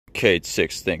Cade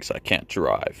 6 thinks I can't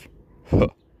drive. Huh.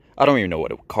 I don't even know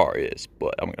what a car is,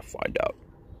 but I'm gonna find out.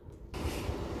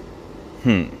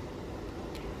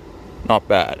 Not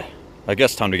bad. I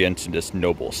guess time to get into this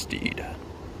noble steed.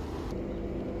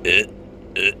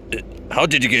 How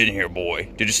did you get in here, boy?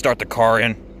 Did you start the car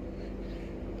in?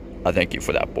 I thank you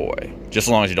for that, boy. Just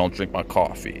as long as you don't drink my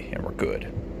coffee, and we're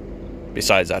good.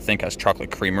 Besides, I think it has chocolate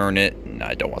creamer in it, and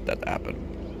I don't want that to happen.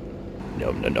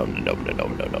 No.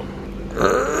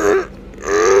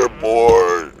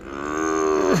 Boy.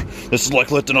 This is like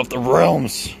lifting up the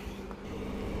realms.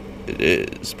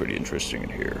 It is pretty interesting in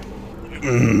here.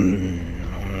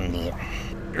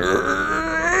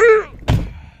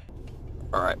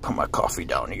 Alright, put my coffee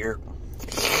down here.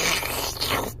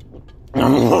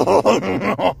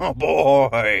 Oh,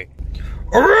 boy.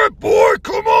 Alright, boy,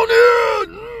 come on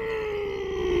in.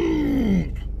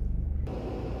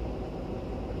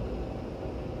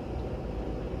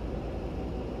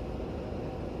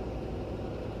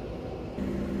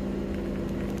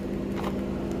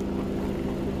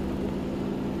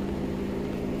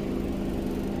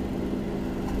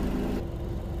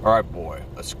 Alright, boy,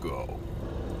 let's go.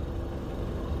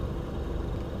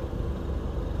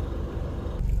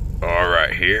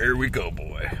 Alright, here we go,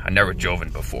 boy. I never drove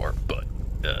in before, but,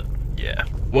 yeah.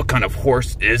 What kind of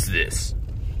horse is this?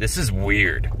 This is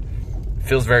weird. It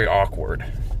feels very awkward.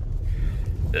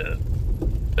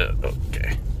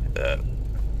 Okay.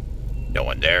 No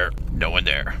one there. No one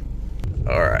there.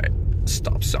 Alright.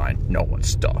 Stop sign. No one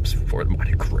stops for the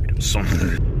mighty Kratos.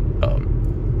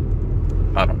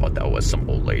 I don't know what that was. Some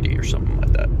old lady or something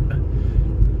like that.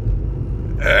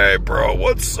 Hey, bro,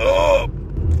 what's up?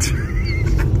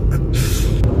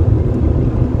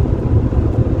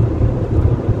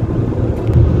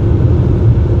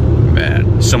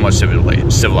 Man, so much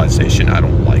civilization, I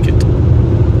don't like it.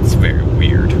 It's very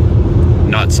weird.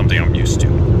 Not something I'm used to.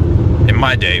 In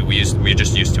my day, we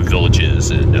just used to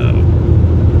villages and,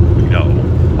 you know,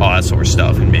 all that sort of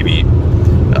stuff, and maybe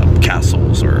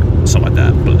castles or something like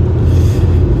that, but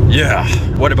yeah,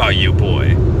 what about you,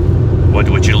 boy? What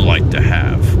would you like to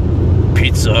have?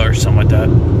 Pizza or something like that?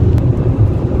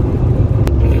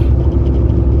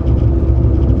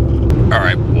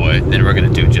 Alright, boy, then we're gonna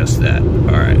do just that.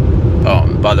 Alright.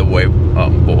 By the way,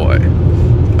 boy,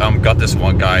 got this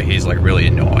one guy, he's like really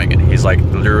annoying, and he's like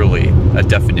literally a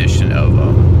definition of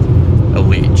a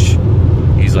leech.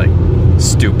 He's like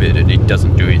stupid and he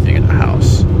doesn't do anything in the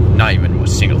house. Not even a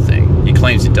single thing. He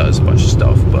claims he does a bunch of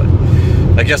stuff, but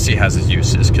I guess he has his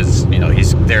uses because, you know,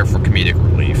 he's there for comedic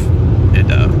relief. And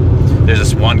there's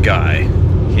this one guy,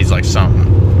 he's like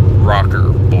some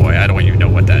rocker boy. I don't even know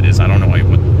what that is. I don't know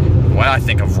when I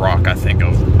think of rock, I think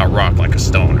of a rock like a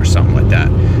stone or something like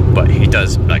that. But he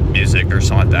does like music or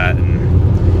something like that,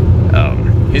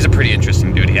 and he's a pretty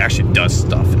interesting dude. He actually does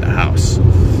stuff in the house.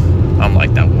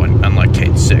 Unlike that one, unlike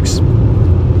Cade 6.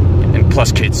 And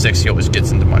plus Cade 6, he always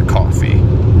gets into my coffee.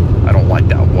 I don't like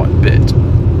that one bit.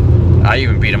 I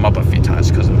even beat him up a few times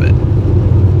because of it.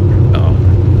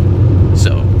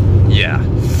 So, yeah.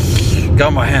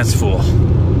 Got my hands full.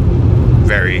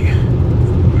 Very,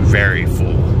 very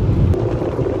full.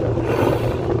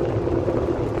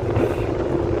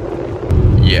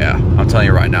 Yeah, I'm telling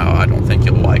you right now, I don't think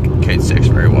you'll like Cade 6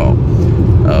 very well.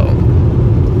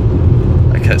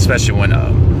 Especially when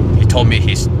he told me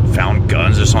he's found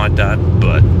guns or something like that,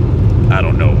 but I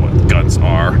don't know what guns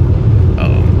are.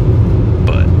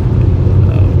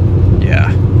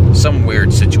 Yeah, some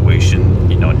weird situation,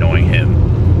 you know, knowing him.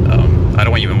 I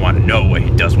don't even want to know what he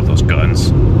does with those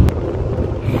guns.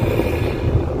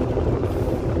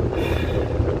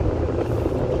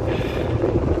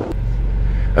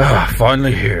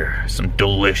 Finally here, some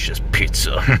delicious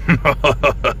pizza.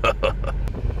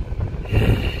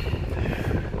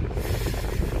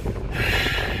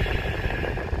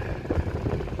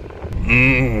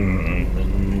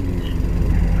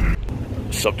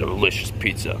 Some delicious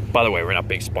pizza. By the way, we're not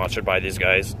being sponsored by these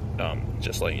guys.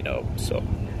 Just letting you know. So,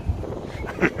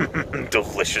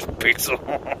 delicious pizza.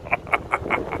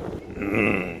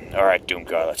 All right, Doom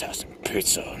Guy, let's have some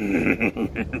pizza.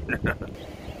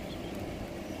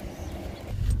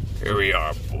 Here we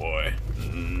are, boy.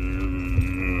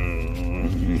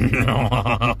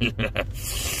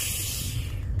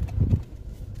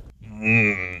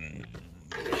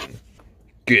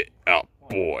 Get out,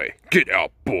 boy. Get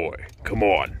out, boy. Come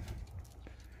on.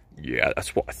 Yeah,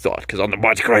 that's what I thought, because I'm the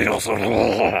mighty Kratos.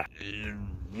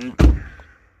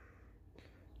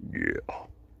 Yeah.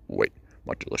 Wait,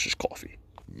 my delicious coffee.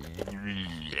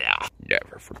 Yeah.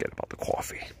 Never forget about the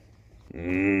coffee. I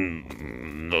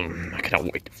cannot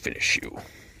wait to finish you.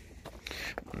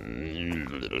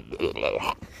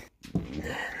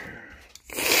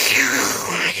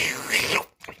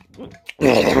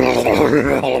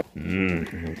 How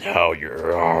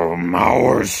your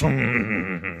hours.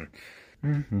 Can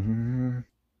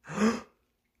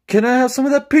I have some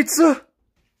of that pizza?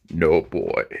 No,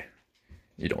 boy.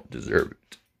 You don't deserve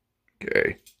it.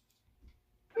 Okay?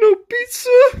 No pizza?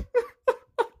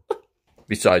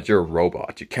 Besides, you're a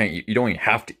robot. You don't even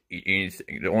have to eat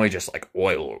anything. It's only just like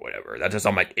oil or whatever. That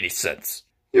doesn't make any sense.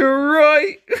 You're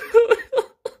right.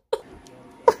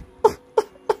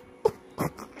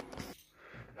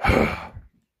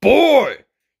 Boy!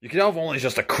 You can have only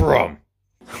just a crumb.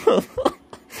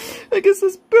 I guess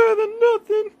it's better than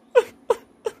nothing.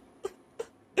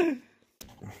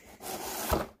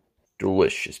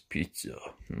 Delicious pizza.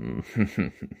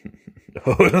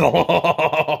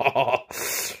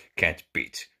 Can't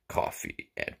beat coffee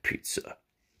and pizza.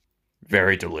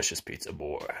 Very delicious pizza,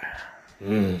 boy.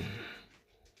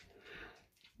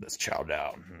 Let's chow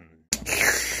down.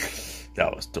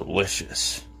 That was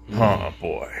delicious. Huh,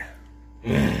 boy.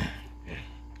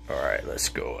 Alright, let's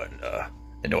go and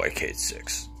into Arcade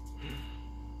 6.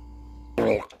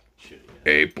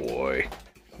 Hey, boy.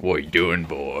 What you doing,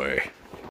 boy?